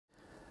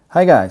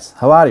Hi guys,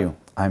 how are you?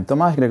 I'm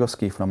Tomáš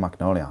Gregovský from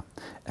Magnolia,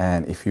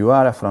 and if you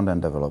are a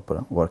front-end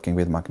developer working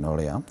with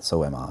Magnolia,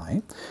 so am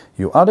I,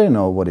 you already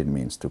know what it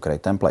means to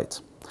create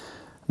templates.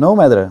 No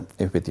matter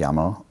if with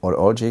YAML or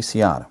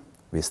OJCR,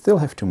 we still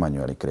have to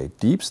manually create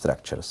deep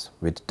structures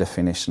with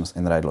definitions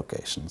in right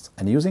locations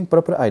and using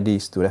proper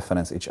IDs to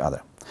reference each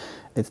other.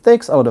 It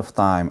takes a lot of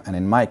time, and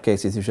in my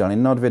case it's usually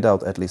not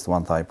without at least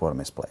one typo or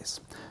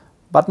misplace.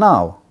 But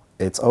now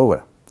it's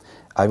over.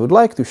 I would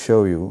like to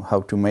show you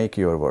how to make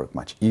your work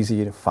much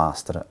easier,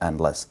 faster and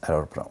less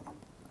error-prone.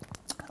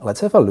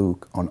 Let's have a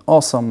look on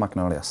awesome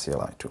Magnolia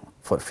CLI tool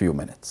for a few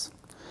minutes.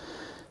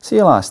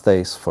 CLI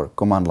stands for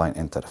Command Line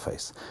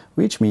Interface,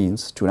 which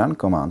means to run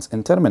commands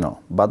in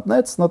terminal, but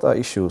that's not an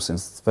issue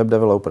since web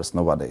developers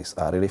nowadays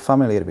are really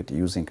familiar with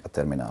using a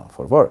terminal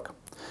for work.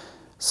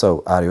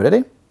 So, are you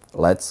ready?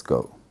 Let's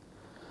go!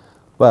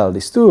 Well,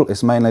 this tool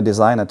is mainly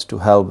designed to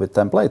help with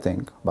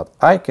templating, but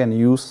I can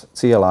use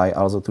CLI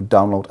also to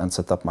download and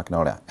set up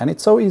Magnolia. And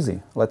it's so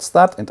easy. Let's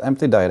start in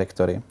empty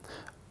directory,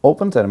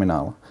 open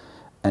terminal,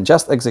 and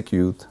just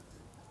execute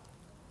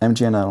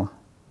mgnl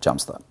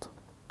jumpstart.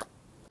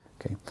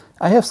 Okay.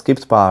 I have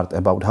skipped part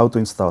about how to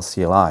install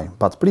CLI,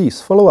 but please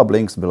follow up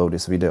links below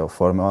this video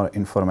for more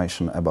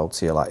information about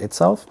CLI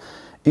itself,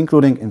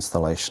 including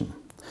installation.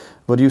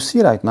 What you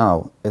see right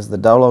now is the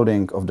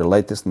downloading of the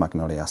latest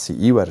Magnolia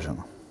CE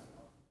version.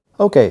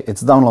 Okay,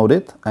 it's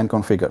downloaded and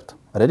configured,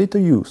 ready to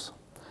use.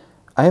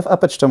 I have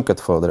Apache Tomcat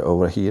folder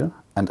over here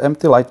and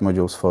empty light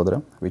modules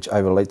folder, which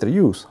I will later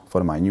use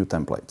for my new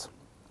templates.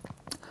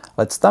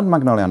 Let's start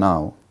Magnolia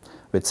now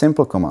with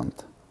simple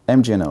command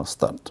mgnl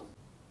start.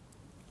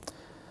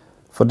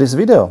 For this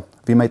video,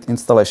 we made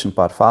installation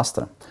part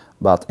faster,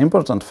 but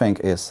important thing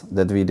is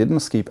that we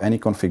didn't skip any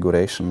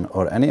configuration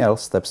or any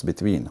else steps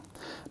between.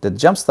 The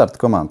jumpstart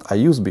command I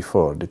used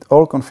before did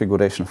all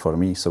configuration for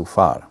me so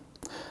far.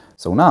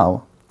 So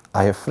now,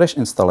 I have fresh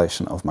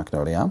installation of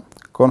Magnolia,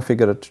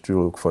 configured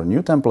to look for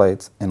new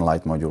templates in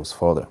Light Modules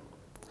folder.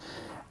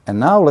 And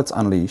now let's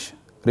unleash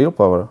real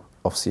power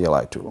of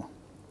CLI tool.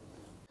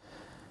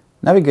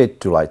 Navigate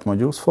to Light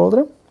Modules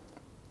folder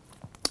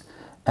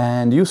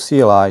and use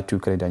CLI to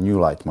create a new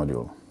Light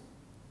module.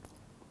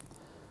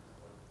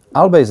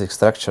 All basic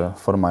structure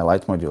for my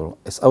Light module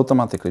is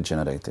automatically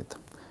generated,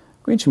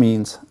 which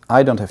means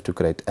I don't have to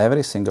create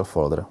every single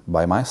folder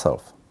by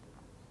myself.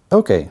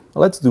 Okay,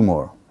 let's do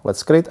more.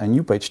 Let's create a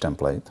new page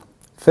template.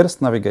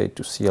 First navigate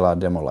to CLI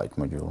demo light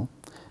module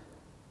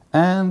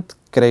and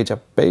create a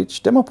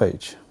page demo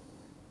page.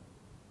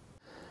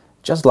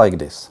 Just like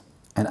this.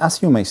 And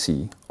as you may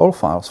see, all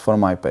files for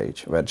my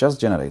page were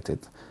just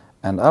generated,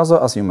 and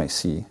also as you may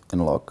see in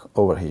log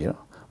over here,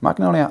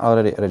 Magnolia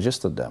already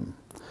registered them.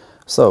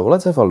 So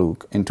let's have a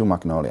look into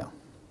Magnolia.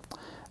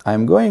 I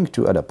am going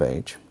to add a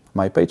page.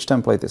 My page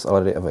template is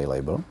already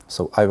available,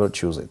 so I will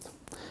choose it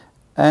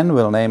and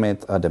will name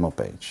it a demo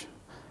page.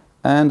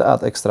 And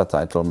add extra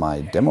title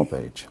my demo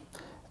page.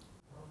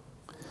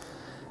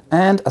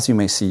 And as you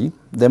may see,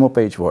 demo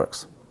page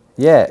works.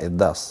 Yeah, it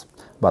does.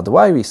 But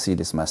why we see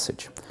this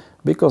message?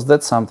 Because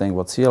that's something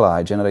what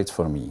CLI generates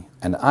for me,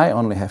 and I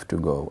only have to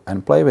go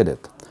and play with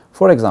it.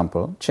 For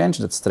example, change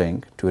that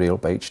string to real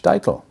page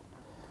title.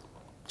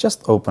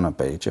 Just open a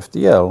page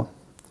FTL.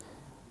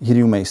 Here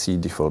you may see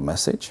default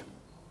message.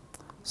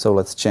 So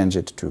let's change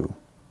it to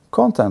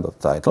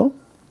content.title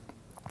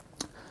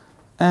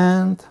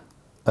and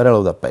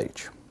reload a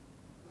page.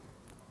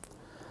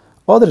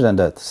 Other than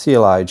that,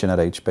 CLI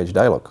generates page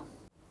dialog,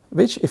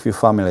 which, if you're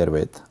familiar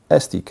with,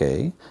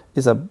 STK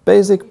is a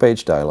basic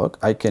page dialog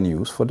I can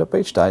use for the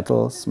page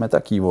titles, meta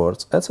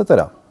keywords,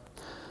 etc.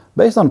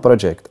 Based on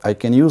project, I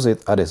can use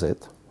it, edit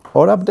it,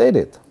 or update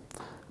it.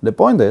 The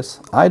point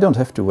is, I don't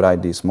have to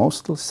write these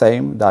mostly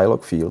same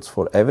dialog fields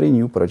for every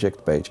new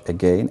project page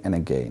again and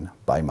again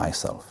by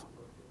myself.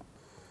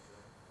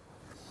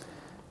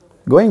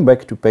 Going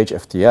back to page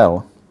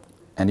FTL,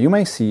 and you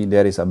may see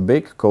there is a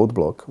big code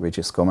block which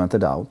is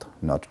commented out,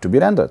 not to be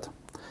rendered.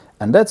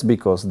 And that's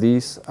because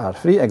these are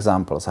 3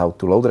 examples how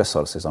to load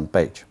resources on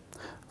page.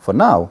 For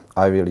now,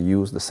 I will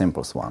use the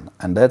simplest one,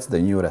 and that's the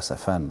new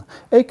resfn,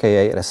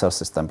 aka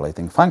resources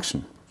templating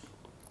function.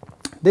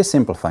 This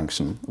simple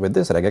function with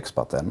this regex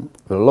pattern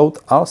will load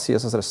all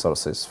CSS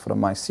resources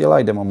from my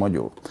CLI demo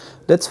module.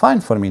 That's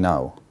fine for me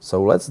now,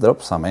 so let's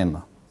drop some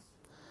in.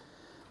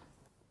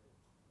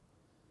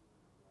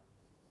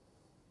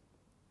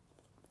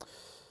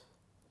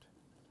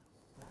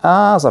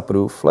 As a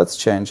proof, let's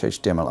change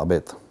HTML a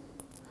bit.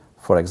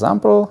 For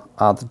example,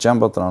 add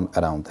jumbotron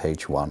around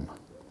h1.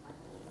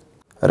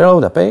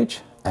 Reload a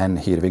page, and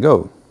here we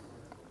go.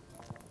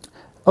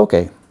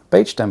 Okay,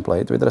 page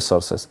template with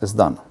resources is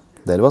done.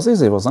 That was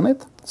easy, wasn't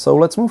it? So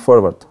let's move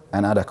forward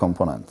and add a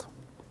component.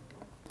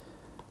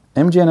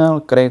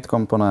 mgnl create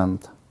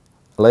component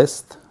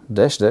list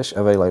 --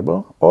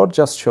 available, or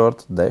just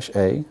short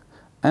 -a,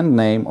 and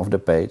name of the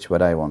page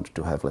where I want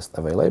to have list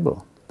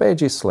available.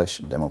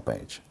 Pages/demo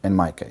page, in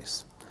my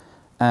case.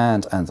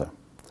 And enter.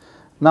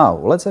 Now,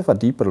 let's have a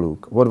deeper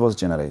look what was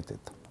generated.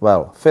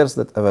 Well, first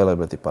that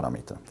availability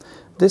parameter.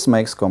 This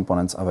makes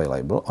components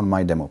available on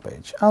my demo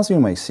page, as you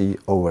may see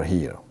over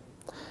here.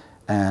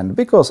 And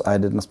because I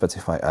didn't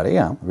specify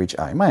area, which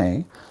I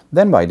may,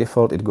 then by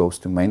default it goes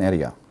to main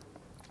area.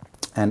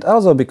 And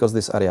also because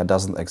this area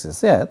doesn't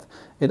exist yet,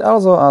 it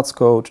also adds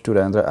code to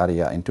render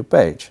area into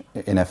page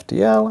in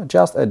FTL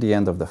just at the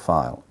end of the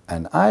file,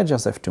 and I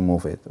just have to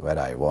move it where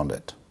I want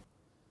it.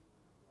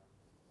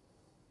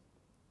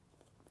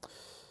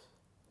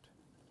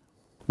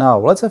 Now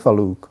let's have a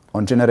look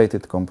on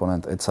generated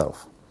component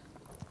itself.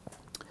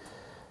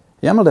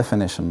 YAML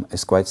definition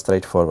is quite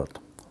straightforward.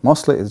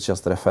 Mostly it's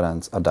just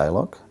reference a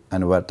dialog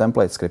and where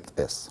template script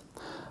is.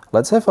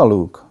 Let's have a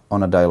look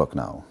on a dialog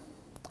now.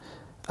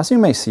 As you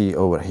may see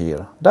over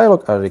here,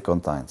 dialog already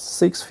contains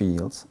 6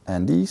 fields,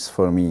 and these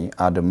for me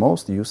are the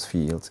most used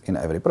fields in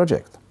every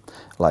project,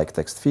 like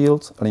text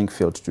fields, link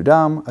field to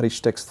DOM,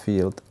 rich text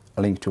field,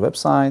 link to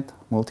website,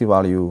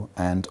 multi-value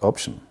and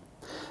option.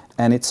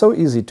 And it's so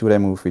easy to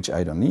remove which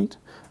I don't need,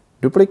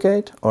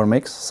 duplicate or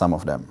mix some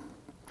of them.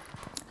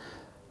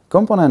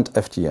 Component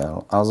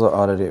FTL also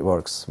already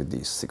works with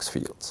these 6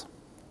 fields.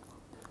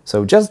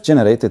 So just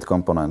generated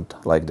component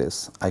like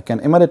this I can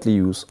immediately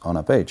use on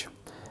a page.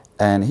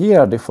 And here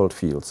are default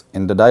fields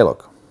in the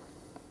dialog.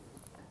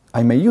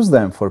 I may use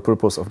them for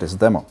purpose of this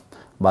demo,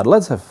 but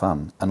let's have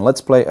fun and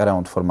let's play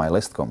around for my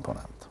list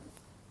component.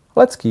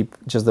 Let's keep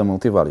just the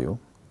multi-value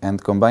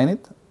and combine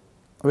it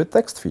with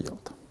text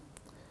field.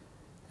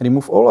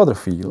 Remove all other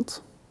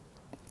fields.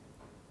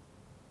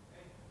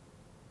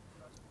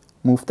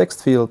 Move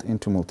text field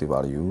into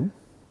multi-value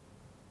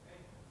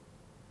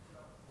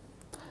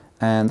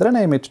and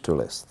rename it to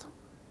list.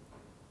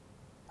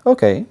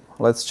 Okay,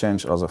 let's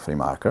change also free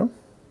marker.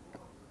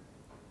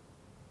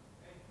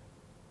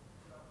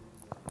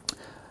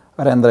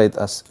 Render it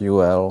as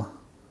UL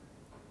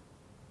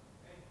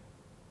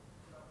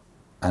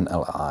and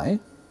LI.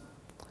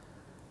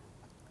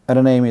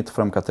 Rename it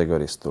from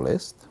categories to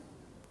list.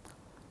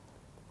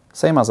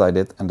 Same as I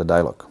did in the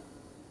dialog.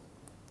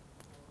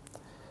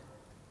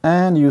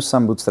 And use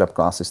some Bootstrap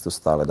classes to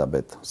style it a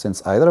bit,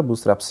 since I have a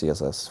Bootstrap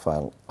CSS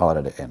file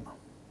already in.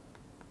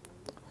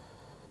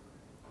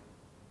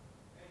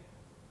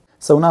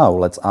 So now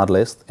let's add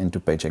list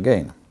into page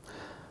again.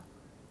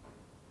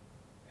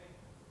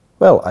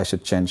 Well, I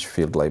should change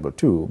field label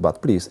too,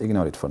 but please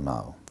ignore it for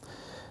now.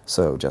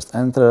 So just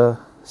enter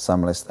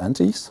some list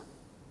entries.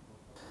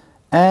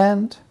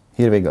 And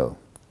here we go.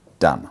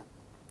 Done.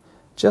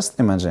 Just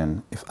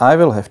imagine if I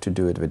will have to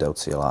do it without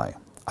CLI.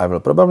 I will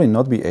probably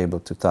not be able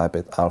to type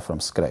it all from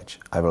scratch.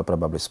 I will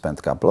probably spend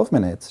a couple of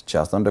minutes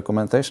just on the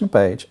documentation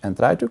page and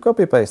try to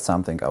copy-paste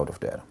something out of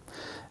there.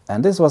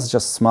 And this was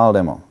just a small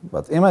demo,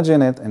 but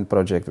imagine it in a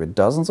project with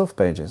dozens of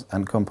pages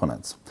and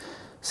components.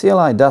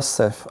 CLI does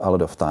save a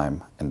lot of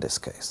time in this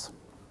case.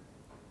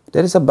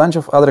 There is a bunch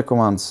of other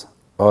commands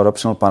or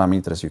optional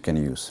parameters you can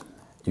use.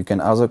 You can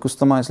also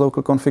customize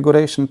local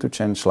configuration to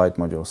change slide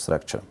module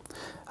structure,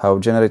 how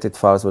generated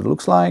files would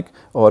look like,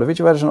 or which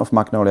version of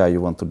Magnolia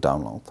you want to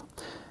download.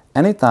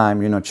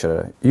 Anytime you're not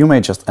sure, you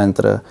may just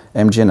enter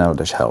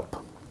mgnl-help.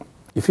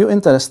 If you're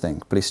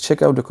interested, please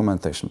check out the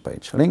documentation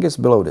page. Link is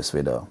below this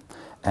video.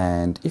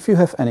 And if you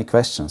have any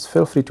questions,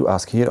 feel free to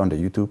ask here on the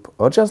YouTube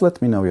or just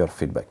let me know your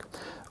feedback.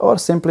 Or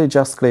simply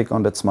just click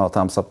on that small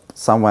thumbs up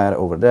somewhere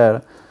over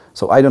there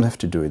so I don't have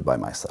to do it by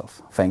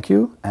myself. Thank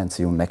you and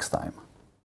see you next time.